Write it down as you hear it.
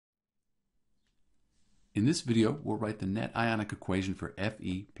In this video, we'll write the net ionic equation for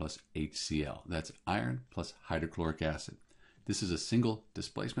Fe plus HCl. That's iron plus hydrochloric acid. This is a single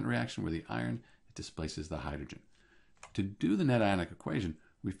displacement reaction where the iron displaces the hydrogen. To do the net ionic equation,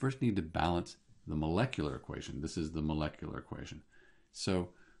 we first need to balance the molecular equation. This is the molecular equation.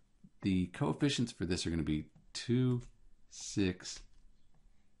 So the coefficients for this are going to be 2, 6,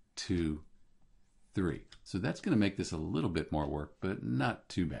 2, 3. So that's going to make this a little bit more work, but not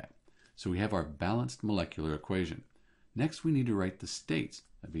too bad. So we have our balanced molecular equation. Next, we need to write the states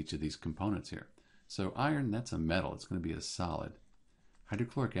of each of these components here. So iron, that's a metal. It's going to be a solid.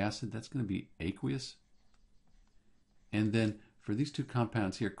 Hydrochloric acid, that's going to be aqueous. And then for these two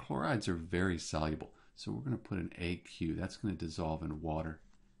compounds here, chlorides are very soluble. So we're going to put an AQ. That's going to dissolve in water.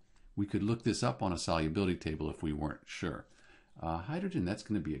 We could look this up on a solubility table if we weren't sure. Hydrogen, that's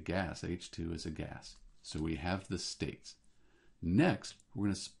going to be a gas. H2 is a gas. So we have the states. Next, we're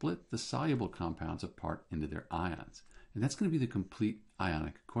going to split the soluble compounds apart into their ions. And that's going to be the complete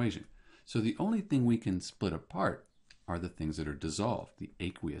ionic equation. So the only thing we can split apart are the things that are dissolved, the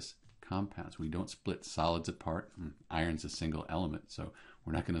aqueous compounds. We don't split solids apart. Iron's a single element, so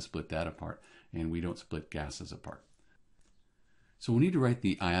we're not going to split that apart. And we don't split gases apart. So we need to write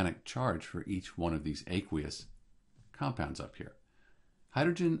the ionic charge for each one of these aqueous compounds up here.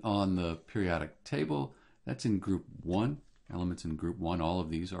 Hydrogen on the periodic table, that's in group 1. Elements in group 1, all of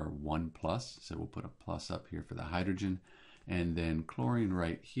these are 1 plus, so we'll put a plus up here for the hydrogen. And then chlorine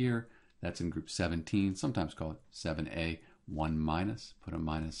right here, that's in group 17, sometimes called 7A, 1 minus, put a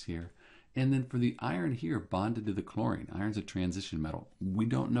minus here. And then for the iron here, bonded to the chlorine, iron's a transition metal. We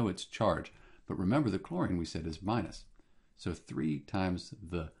don't know its charge, but remember the chlorine we said is minus. So 3 times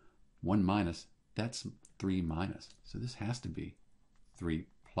the 1 minus, that's 3 minus. So this has to be 3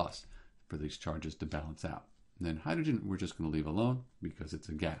 plus for these charges to balance out. And then hydrogen, we're just going to leave alone because it's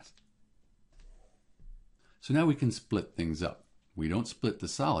a gas. So now we can split things up. We don't split the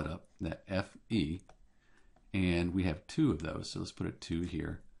solid up, that Fe, and we have 2 of those. So let's put a 2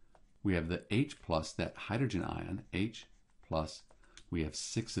 here. We have the H plus, that hydrogen ion, H plus. We have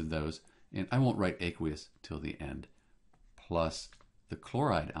 6 of those, and I won't write aqueous till the end, plus the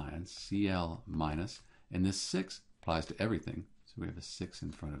chloride ion, Cl minus, and this 6 applies to everything. So we have a 6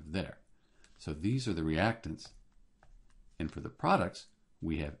 in front of there. So these are the reactants. And for the products,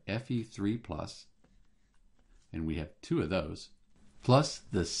 we have Fe3 plus, and we have 2 of those, plus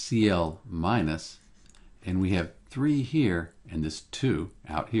the Cl minus, and we have 3 here, and this 2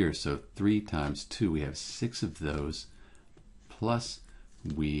 out here. So 3 times 2, we have 6 of those, plus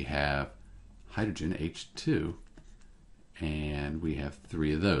we have hydrogen, H2, and we have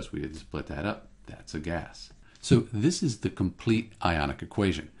 3 of those. We didn't split that up. That's a gas. So this is the complete ionic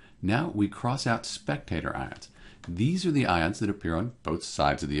equation. Now we cross out spectator ions. These are the ions that appear on both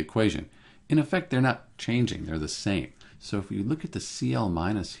sides of the equation. In effect, they're not changing. They're the same. So if you look at the Cl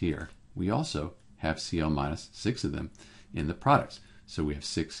minus here, we also have Cl minus, 6 of them, in the products. So we have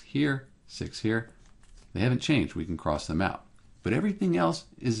 6 here, 6 here. They haven't changed. We can cross them out. But everything else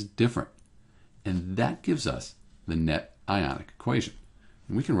is different. And that gives us the net ionic equation.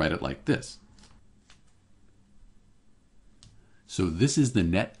 And we can write it like this. So this is the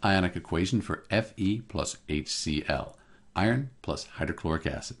net ionic equation for Fe plus HCl, iron plus hydrochloric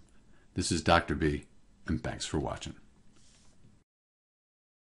acid. This is Dr. B, and thanks for watching.